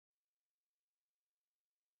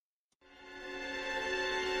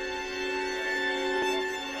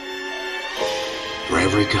For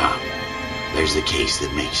every cop, there's the case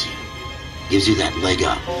that makes you. Gives you that leg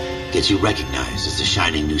up, gets you recognized as the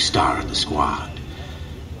shining new star in the squad.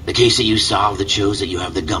 The case that you solve that shows that you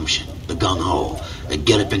have the gumption, the gung-ho, the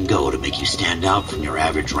get up and go to make you stand out from your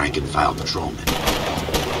average rank-and-file patrolman.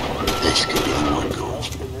 This could be the one goal.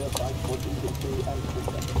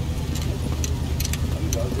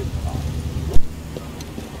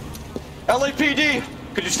 LAPD,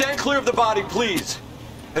 could you stand clear of the body, please?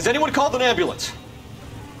 Has anyone called an ambulance?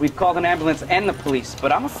 We've called an ambulance and the police,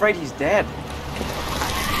 but I'm afraid he's dead.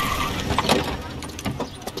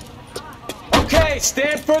 Okay,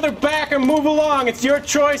 stand further back and move along. It's your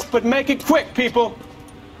choice, but make it quick, people.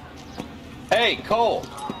 Hey, Cole.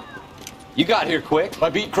 You got here quick. My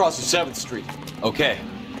beat crosses 7th Street. Okay.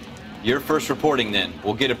 You're first reporting then.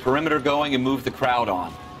 We'll get a perimeter going and move the crowd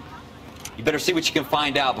on. You better see what you can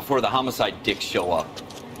find out before the homicide dicks show up.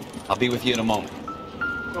 I'll be with you in a moment.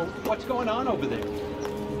 So what's going on over there?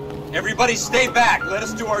 Everybody stay back. Let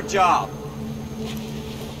us do our job.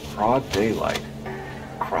 Broad daylight.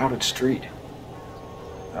 Crowded street.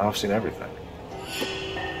 Now I've seen everything.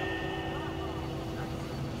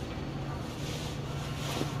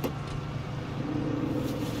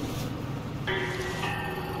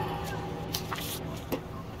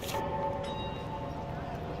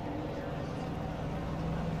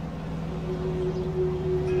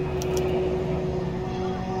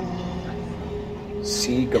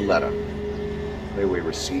 C. Galetta. Railway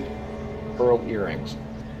receipt. Pearl earrings.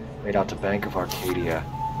 Made out to Bank of Arcadia.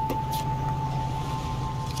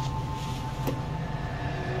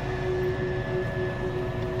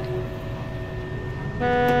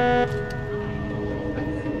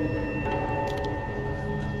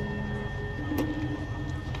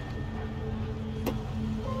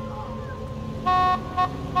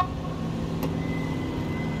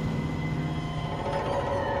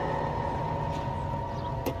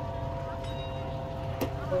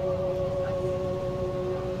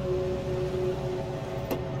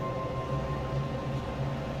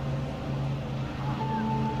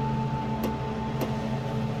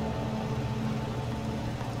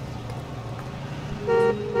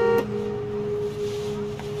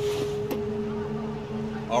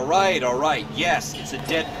 All right. Yes, it's a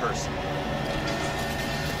dead person.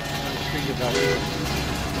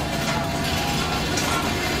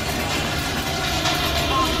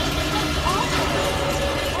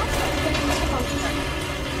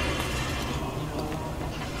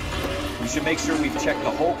 We should make sure we've checked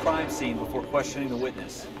the whole crime scene before questioning the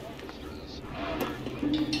witness.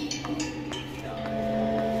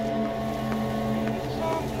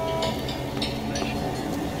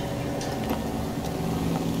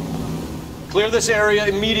 Clear this area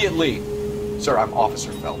immediately. Sir, I'm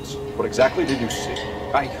Officer Phelps. What exactly did you see?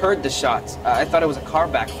 I heard the shots. I thought it was a car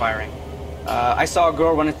backfiring. I saw a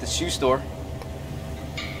girl run at the shoe store.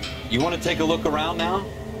 You want to take a look around now?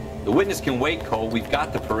 The witness can wait, Cole. We've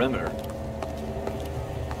got the perimeter.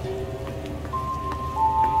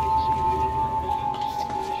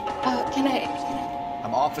 Can I...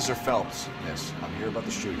 I'm Officer Phelps, miss. I'm here about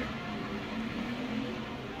the shooting.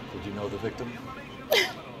 Did you know the victim?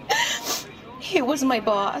 He was my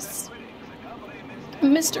boss.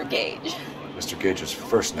 Mr. Gage. Mr. Gage's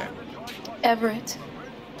first name. Everett.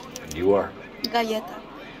 And you are? Galleta.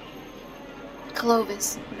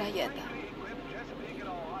 Clovis Galleta.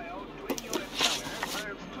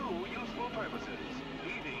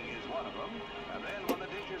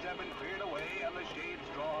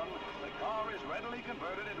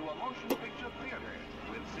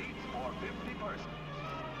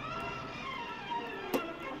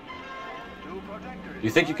 You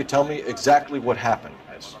think you could tell me exactly what happened,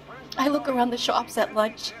 miss? I look around the shops at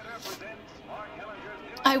lunch.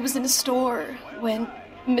 I was in a store when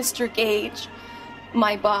Mr. Gage,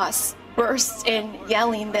 my boss, bursts in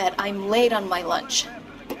yelling that I'm late on my lunch.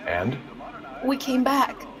 And? We came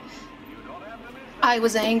back. I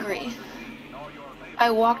was angry. I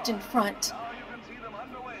walked in front.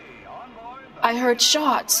 I heard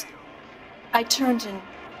shots. I turned and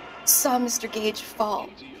saw Mr. Gage fall.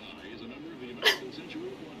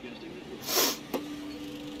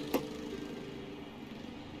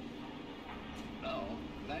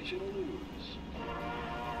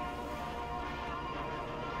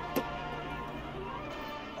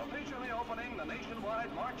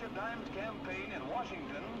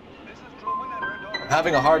 I'm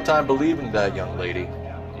having a hard time believing that, young lady.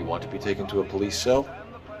 You want to be taken to a police cell?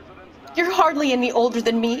 You're hardly any older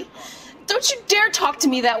than me. Don't you dare talk to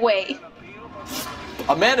me that way.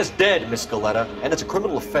 A man is dead, Miss Galleta, and it's a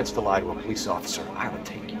criminal offense to lie to a police officer. I would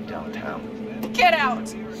take you downtown. Get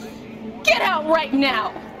out! Get out right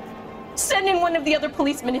now! Send in one of the other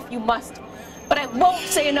policemen if you must, but I won't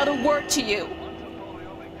say another word to you.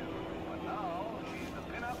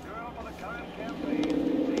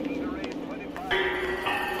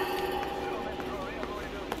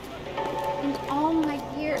 In all my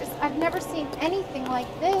years, I've never seen anything like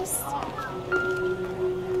this.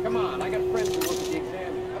 Come on, I got friends who look at the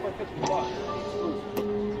exam. How about $50?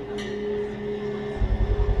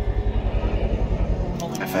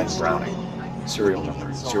 FN Browning, serial number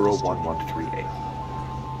 01138.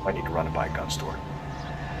 I need to run it by a gun store.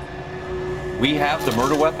 We have the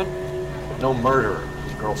murder weapon? No murderer.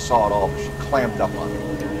 This girl saw it all, but she clammed up on it.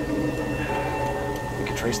 We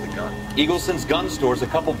can trace the gun. Eagleson's gun store's a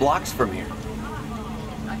couple blocks from here.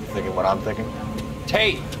 You thinking what I'm thinking?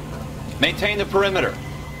 Tate, maintain the perimeter.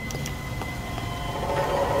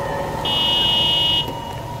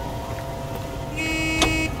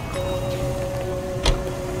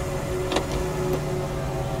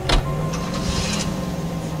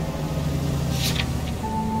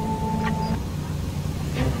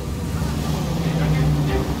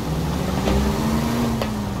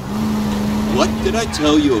 What did I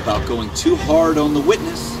tell you about going too hard on the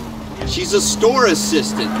witness? She's a store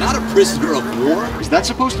assistant, not a prisoner of war. Is that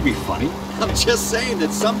supposed to be funny? I'm just saying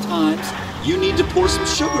that sometimes you need to pour some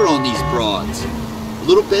sugar on these broads. A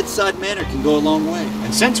little bedside manner can go a long way.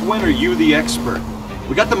 And since when are you the expert?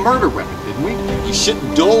 We got the murder weapon, didn't we? You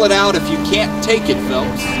shouldn't dole it out if you can't take it,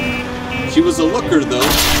 Phelps. She was a looker, though.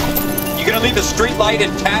 You gonna leave the street light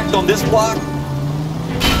intact on this block?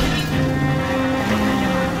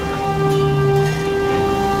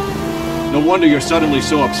 No wonder you're suddenly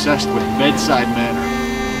so obsessed with bedside manner.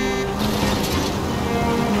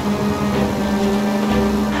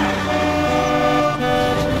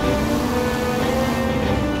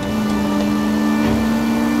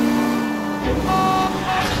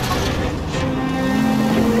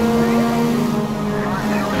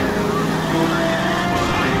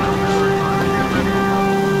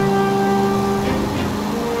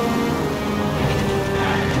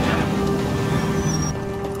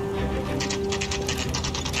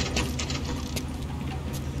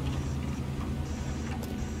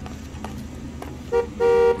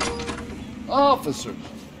 Officers,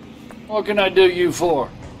 what can I do you for?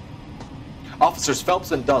 Officers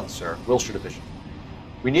Phelps and Dunn, sir, Wilshire Division.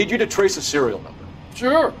 We need you to trace a serial number.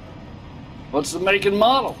 Sure. What's the make and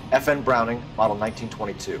model? FN Browning, model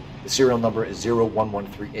 1922. The serial number is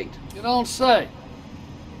 01138. You don't say.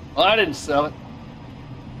 Well, I didn't sell it.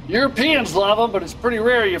 Europeans love them, but it's pretty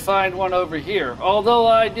rare you find one over here. Although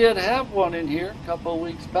I did have one in here a couple of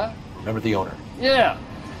weeks back. Remember the owner? Yeah.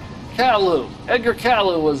 Caillou. Edgar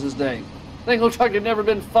Caillou was his name. Thing looked like it'd never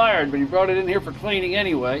been fired, but he brought it in here for cleaning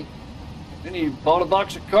anyway. Then he bought a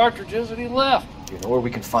box of cartridges and he left. Do you know where we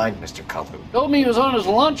can find Mr. Caillou? Told me he was on his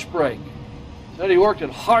lunch break. Said he worked at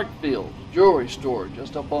Hartfield's jewelry store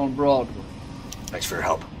just up on Broadway. Thanks for your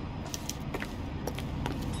help.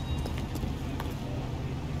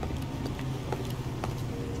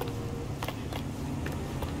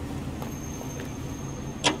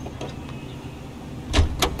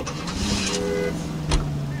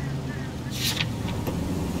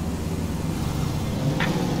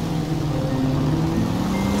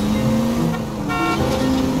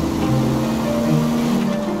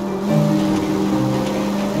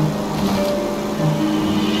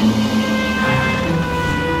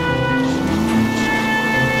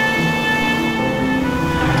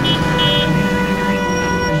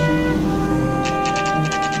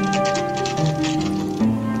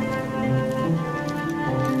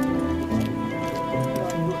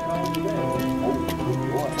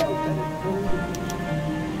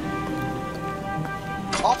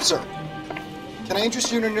 Officer, can I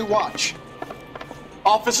interest you in a new watch?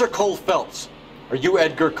 Officer Cole Phelps, are you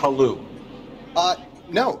Edgar Caillou?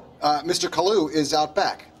 No. Mr. Caillou is out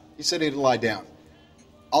back. He said he'd lie down.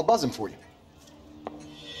 I'll buzz him for you.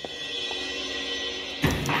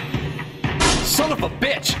 Son of a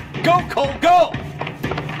bitch! Go, Cole, go!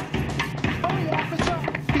 Hurry, officer!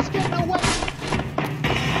 He's getting away!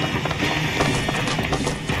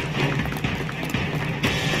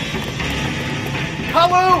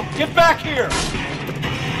 Caillou, get back here!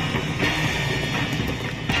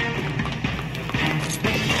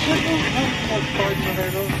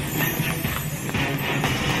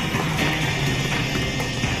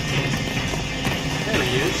 There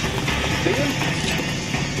he is. See him?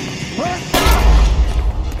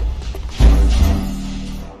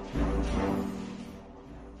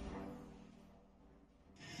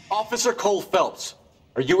 Officer Cole Phelps,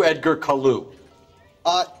 are you Edgar Caillou?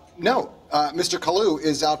 No. Mr. Caillou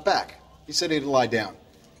is out back. He said he'd lie down.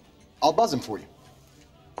 I'll buzz him for you.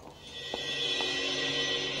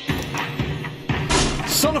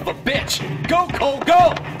 Son of a bitch! Go, Cole,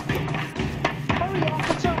 go! Hurry,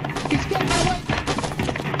 officer! He's getting away!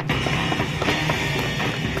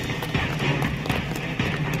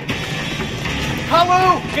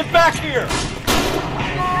 Kalu! Get back here!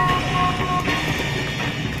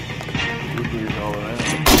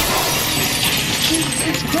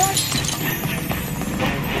 It's crushed!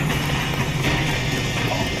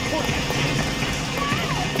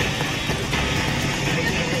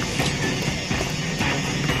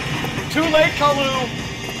 Too late, Kalu!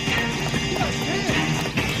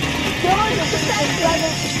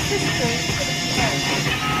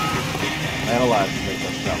 Man alive to make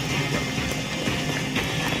us stop.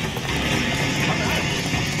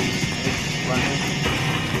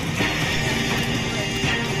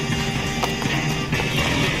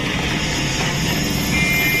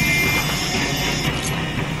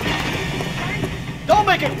 Don't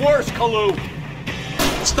make it worse, Kalu!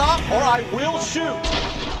 Stop or I will shoot!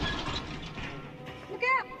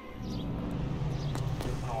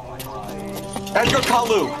 Edgar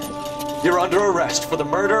Kalu, you're under arrest for the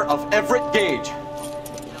murder of Everett Gage.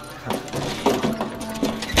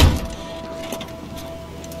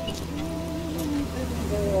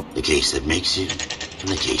 The case that makes you, and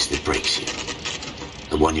the case that breaks you.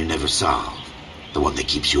 The one you never solve, the one that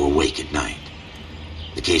keeps you awake at night.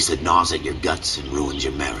 The case that gnaws at your guts and ruins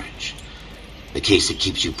your marriage. The case that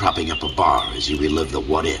keeps you propping up a bar as you relive the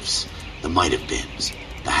what-ifs, the might-have-beens,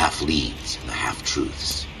 the half-leads, and the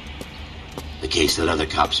half-truths. The case that other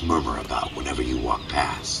cops murmur about whenever you walk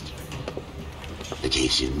past. The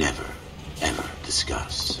case you never, ever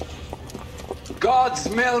discuss. God's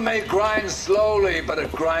mill may grind slowly, but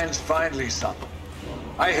it grinds finely, son.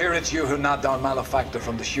 I hear it's you who knocked down Malefactor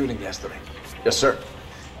from the shooting yesterday. Yes, sir.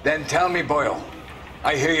 Then tell me, Boyle,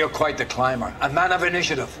 I hear you're quite the climber, a man of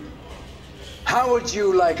initiative. How would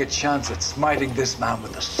you like a chance at smiting this man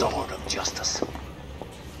with the sword of justice?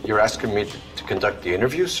 You're asking me to conduct the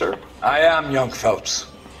interview, sir? I am, young Phelps.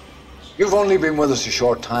 You've only been with us a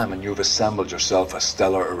short time and you've assembled yourself a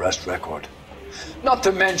stellar arrest record. Not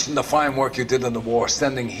to mention the fine work you did in the war,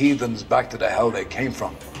 sending heathens back to the hell they came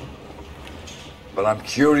from. But I'm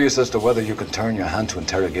curious as to whether you can turn your hand to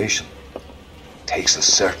interrogation. Takes a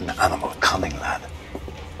certain animal cunning, lad.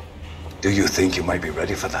 Do you think you might be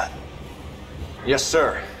ready for that? Yes,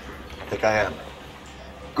 sir. I think I am.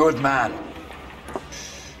 Good man.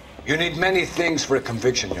 You need many things for a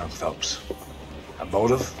conviction, young Phelps. A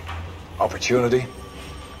motive, opportunity,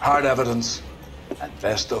 hard evidence, and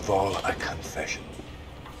best of all, a confession.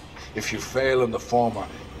 If you fail in the former,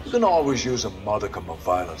 you can always use a modicum of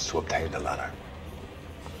violence to obtain the latter.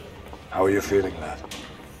 How are you feeling, lad?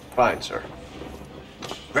 Fine, sir.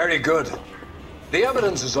 Very good. The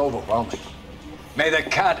evidence is overwhelming. May the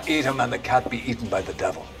cat eat him and the cat be eaten by the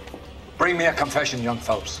devil. Bring me a confession, young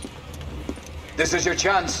Phelps. This is your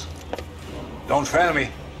chance. Don't fail me.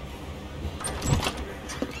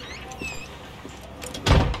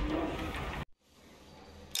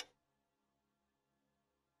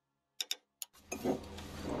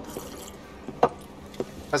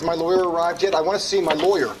 Has my lawyer arrived yet? I want to see my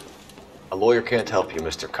lawyer. A lawyer can't help you,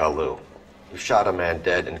 Mr. Kalu. You shot a man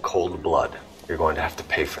dead in cold blood. You're going to have to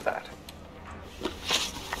pay for that.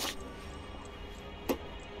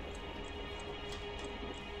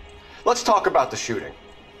 Let's talk about the shooting.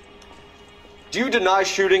 Do you deny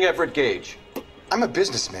shooting Everett Gage? I'm a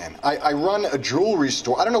businessman. I run a jewelry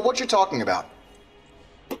store. I don't know what you're talking about.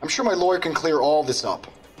 I'm sure my lawyer can clear all this up.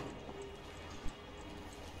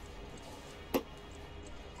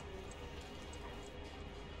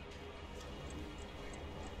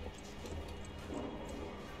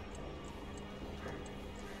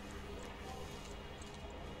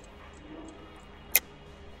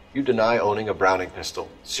 You deny owning a Browning pistol,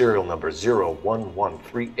 serial number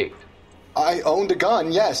 01138. I owned a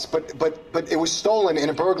gun, yes, but it was stolen in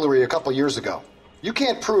a burglary a couple years ago. You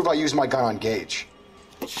can't prove I used my gun on Gage.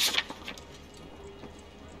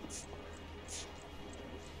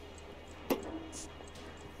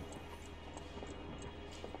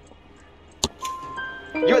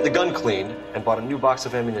 You had the gun cleaned and bought a new box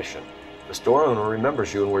of ammunition. The store owner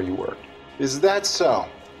remembers you and where you worked. Is that so?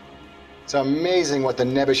 It's amazing what the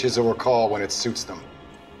Nebbishes will recall when it suits them.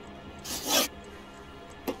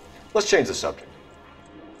 Let's change the subject.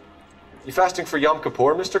 You fasting for Yom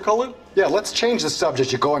Kippur, Mr. Kalu? Yeah, let's change the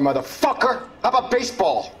subject, you going motherfucker! How about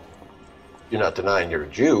baseball? You're not denying you're a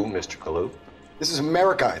Jew, Mr. Kalu. This is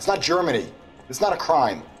America. It's not Germany. It's not a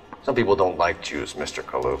crime. Some people don't like Jews, Mr.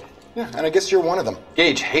 Kalu. Yeah, and I guess you're one of them.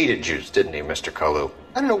 Gage hated Jews, didn't he, Mr. Kalu?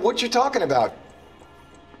 I don't know what you're talking about.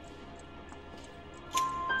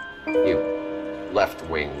 You.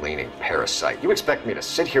 left-wing leaning parasite. You expect me to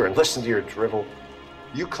sit here and listen to your drivel?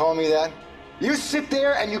 You call me that? You sit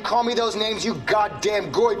there and you call me those names, you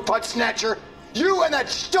goddamn goy butt snatcher? You and that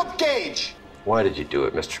stup Gage! Why did you do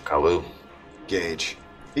it, Mr. Kalu? Gage.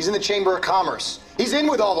 He's in the Chamber of Commerce. He's in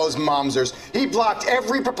with all those momsers. He blocked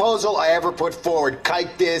every proposal I ever put forward.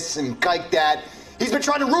 Kike this and kike that. He's been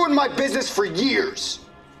trying to ruin my business for years.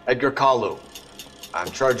 Edgar Kalu,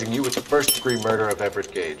 I'm charging you with the first-degree murder of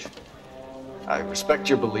Everett Gage. I respect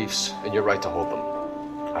your beliefs and your right to hold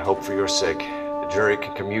them. I hope for your sake the jury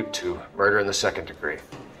can commute to murder in the second degree.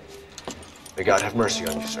 May God have mercy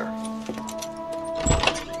on you, sir.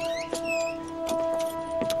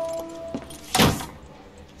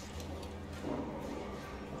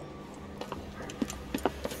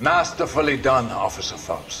 Masterfully done, Officer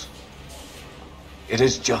Phelps. It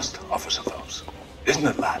is just, Officer Phelps. Isn't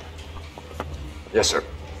it, lad? Yes, sir.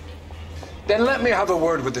 Then let me have a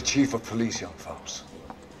word with the Chief of Police, young Phelps.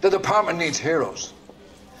 The department needs heroes.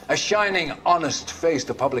 A shining, honest face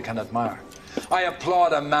the public can admire. I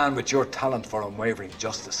applaud a man with your talent for unwavering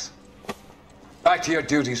justice. Back to your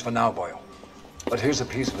duties for now, boyo. But here's a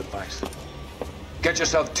piece of advice. Get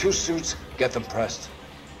yourself 2 suits, get them pressed.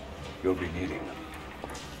 You'll be needing them.